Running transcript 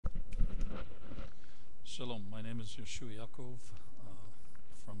Shalom. My name is Yeshua Yaakov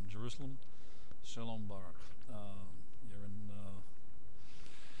from Jerusalem. Shalom Barak. You're in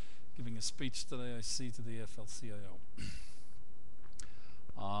giving a speech today, I see, to the AFL-CIO.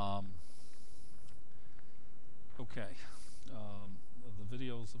 Okay. The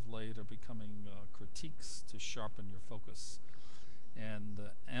videos of late are becoming critiques to sharpen your focus and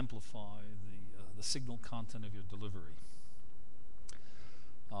amplify the signal content of your delivery.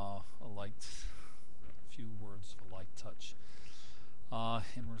 A few words of a light touch.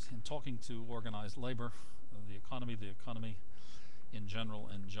 In talking to organized labor, the economy in general,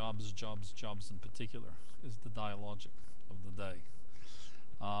 and jobs in particular, is the dialogic of the day.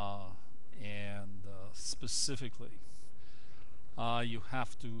 Specifically, you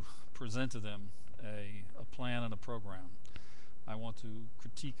have to present to them a plan and a program. I want to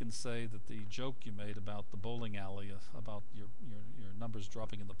critique and say that the joke you made about the bowling alley, about your numbers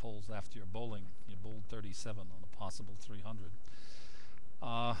dropping in the polls after your bowling, you bowled 37 on a possible 300.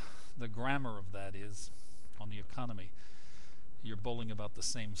 The grammar of that is, on the economy, you're bowling about the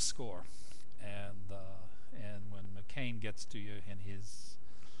same score, and when McCain gets to you and his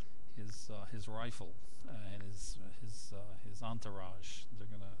rifle and his entourage, they're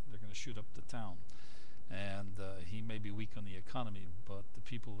gonna shoot up the town. And he may be weak on the economy, but the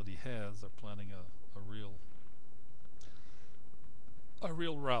people that he has are planning a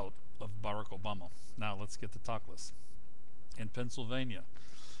real rout of Barack Obama. Now let's get to Talkless. In Pennsylvania,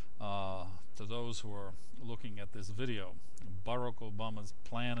 to those who are looking at this video, Barack Obama's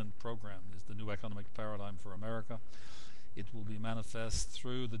plan and program is the new economic paradigm for America. It will be manifest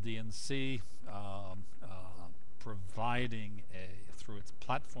through the DNC, providing through its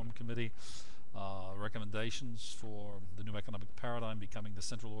platform committee recommendations for the new economic paradigm becoming the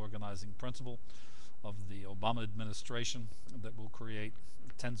central organizing principle of the Obama administration that will create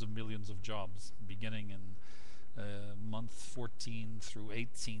tens of millions of jobs beginning in month 14 through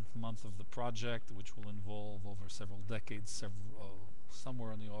 18th month of the project, which will involve over several decades,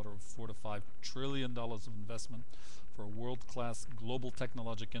 somewhere in the order of $4 to $5 trillion of investment for a world-class global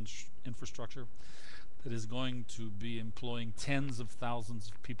technological infrastructure that is going to be employing tens of thousands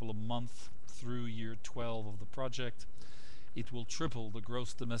of people a month through year 12 of the project. It will triple the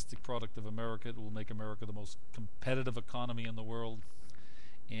gross domestic product of America. It will make America the most competitive economy in the world,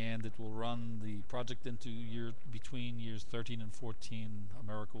 and it will run the project into between years 13 and 14.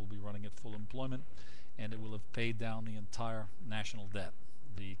 America will be running at full employment, and it will have paid down the entire national debt.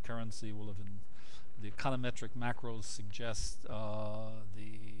 The currency will have the econometric macros suggest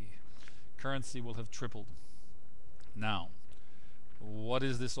the currency will have tripled. Now, what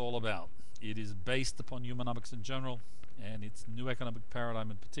is this all about? It is based upon humanomics in general and its new economic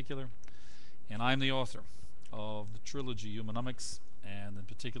paradigm in particular, and I'm the author of the trilogy Humanomics and in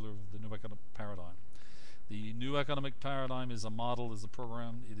particular of the new economic paradigm. The new economic paradigm is a model, is a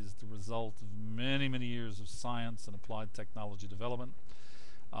program. It is the result of many years of science and applied technology development.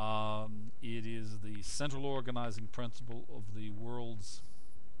 It is the central organizing principle of the world's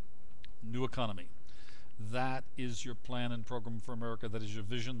new economy. That is your plan and program for America. That is your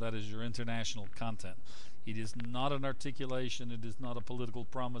vision. That is your international content. It is not an articulation. It is not a political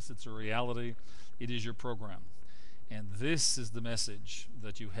promise. It's a reality. It is your program. And this is the message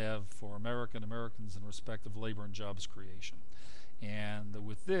that you have for American Americans in respect of labor and jobs creation. And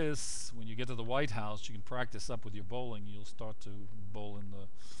with this, when you get to the White House, you can practice up with your bowling. You'll start to bowl in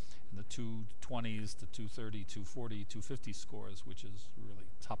the 220s to 230, 240, 250 scores, which is really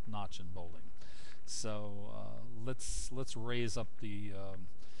top notch in bowling. So let's raise up the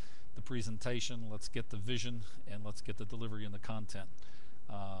presentation. Let's get the vision, and let's get the delivery and the content.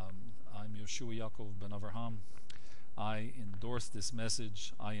 I'm Yeshua Yaakov ben Avraham. I endorse this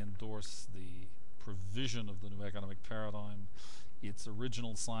message. I endorse the provision of the new economic paradigm, its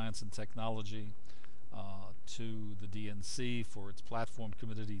original science and technology, to the DNC for its platform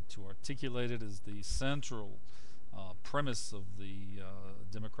committee to articulate it as the central premise of the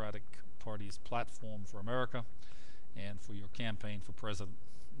Democratic Party's platform for America and for your campaign for president.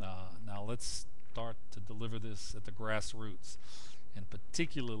 Now let's start to deliver this at the grassroots, and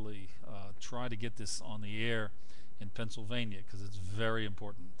particularly try to get this on the air in Pennsylvania, because it's very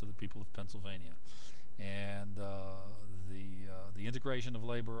important to the people of Pennsylvania. And the integration of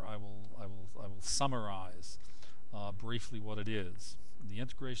labor, I will summarize briefly what it is. The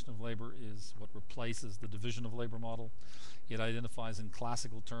integration of labor is what replaces the division of labor model. It identifies in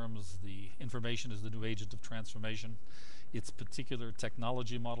classical terms the information as the new agent of transformation. Its particular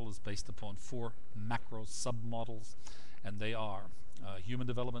technology model is based upon 4 macro submodels, and they are human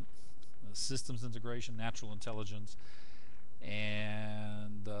development, systems integration, natural intelligence,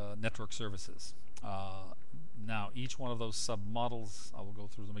 and network services. Now, each one of those submodels, I will go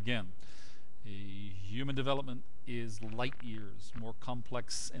through them again. Human development is light years more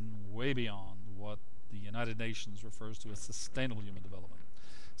complex and way beyond what the United Nations refers to as sustainable human development.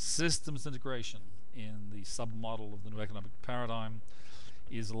 Systems integration in the submodel of the new economic paradigm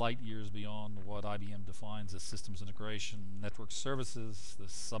is light years beyond what IBM defines as systems integration. Network services, the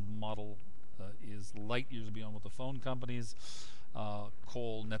submodel, is light years beyond what the phone companies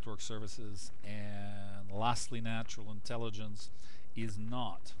call network services. And lastly, natural intelligence is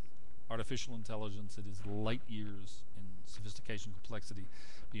not artificial intelligence. It is light years in sophistication, complexity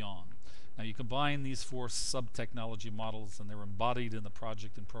beyond. Now, you combine these four sub-technology models, and they're embodied in the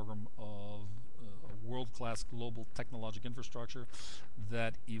project and program of a world-class global technological infrastructure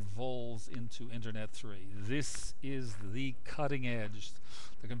that evolves into Internet 3. This is the cutting edge,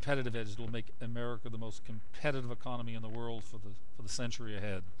 the competitive edge that will make America the most competitive economy in the world for the century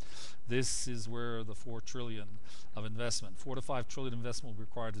ahead. This is where the $4 trillion of investment, $4 to $5 trillion investment will be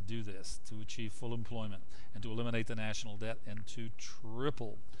required to do this, to achieve full employment and to eliminate the national debt and to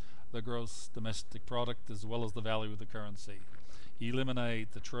triple the gross domestic product as well as the value of the currency.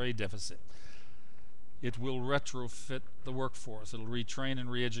 Eliminate the trade deficit. It will retrofit the workforce. It'll retrain and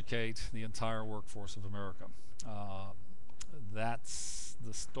re-educate the entire workforce of America. That's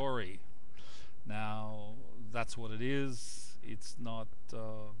the story. Now, that's what it is. It's not.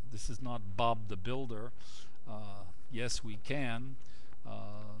 This is not Bob the Builder. Yes, we can.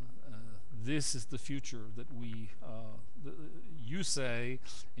 This is the future that you say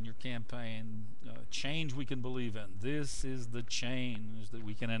in your campaign, change we can believe in. This is the change that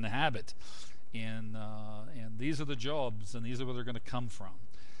we can inhabit. And these are the jobs, and these are where they're going to come from.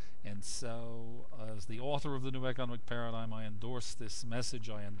 And so, as the author of the New Economic Paradigm, I endorse this message.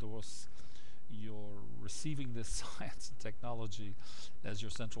 I endorse your receiving this science and technology as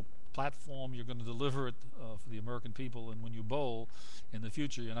your central platform. You're going to deliver it for the American people, and when you bowl in the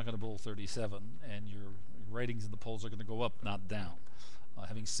future, you're not going to bowl 37, and your ratings in the polls are going to go up, not down.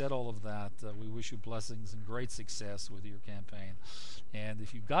 Having said all of that, we wish you blessings and great success with your campaign. And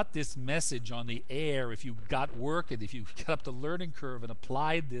if you got this message on the air, if you got work, and if you got up the learning curve and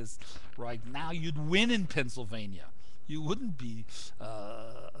applied this right now, you'd win in Pennsylvania. You wouldn't be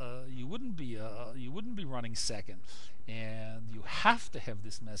running second. And you have to have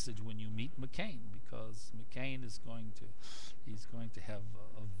this message when you meet McCain, because McCain is going to have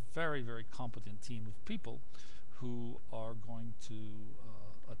a very, very competent team of people who are going to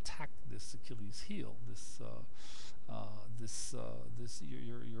attack this Achilles heel.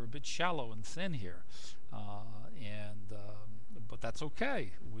 You're a bit shallow and thin here, but that's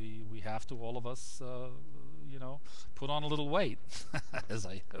okay. We have to, all of us, put on a little weight, as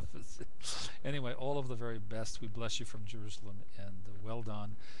I have. Anyway, all of the very best. We bless you from Jerusalem, and well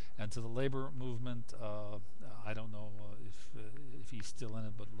done. And to the labor movement, I don't know if he's still in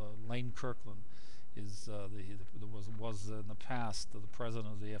it, but Lane Kirkland is was in the past the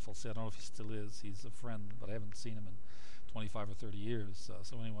president of the AFL-CIO. I don't know if he still is. He's a friend, but I haven't seen him in 25 or 30 years.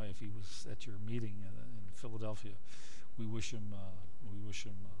 So anyway, if he was at your meeting in Philadelphia, we wish him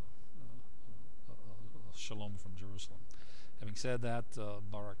shalom from Jerusalem. Having said that,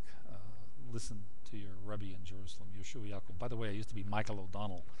 Barak, listen to your Rebbe in Jerusalem, Yeshua Yaakov. By the way, I used to be Michael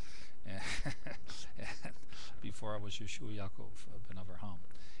O'Donnell, and before I was Yeshua Yaakov ben Avraham.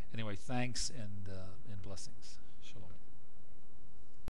 Anyway, thanks and blessings.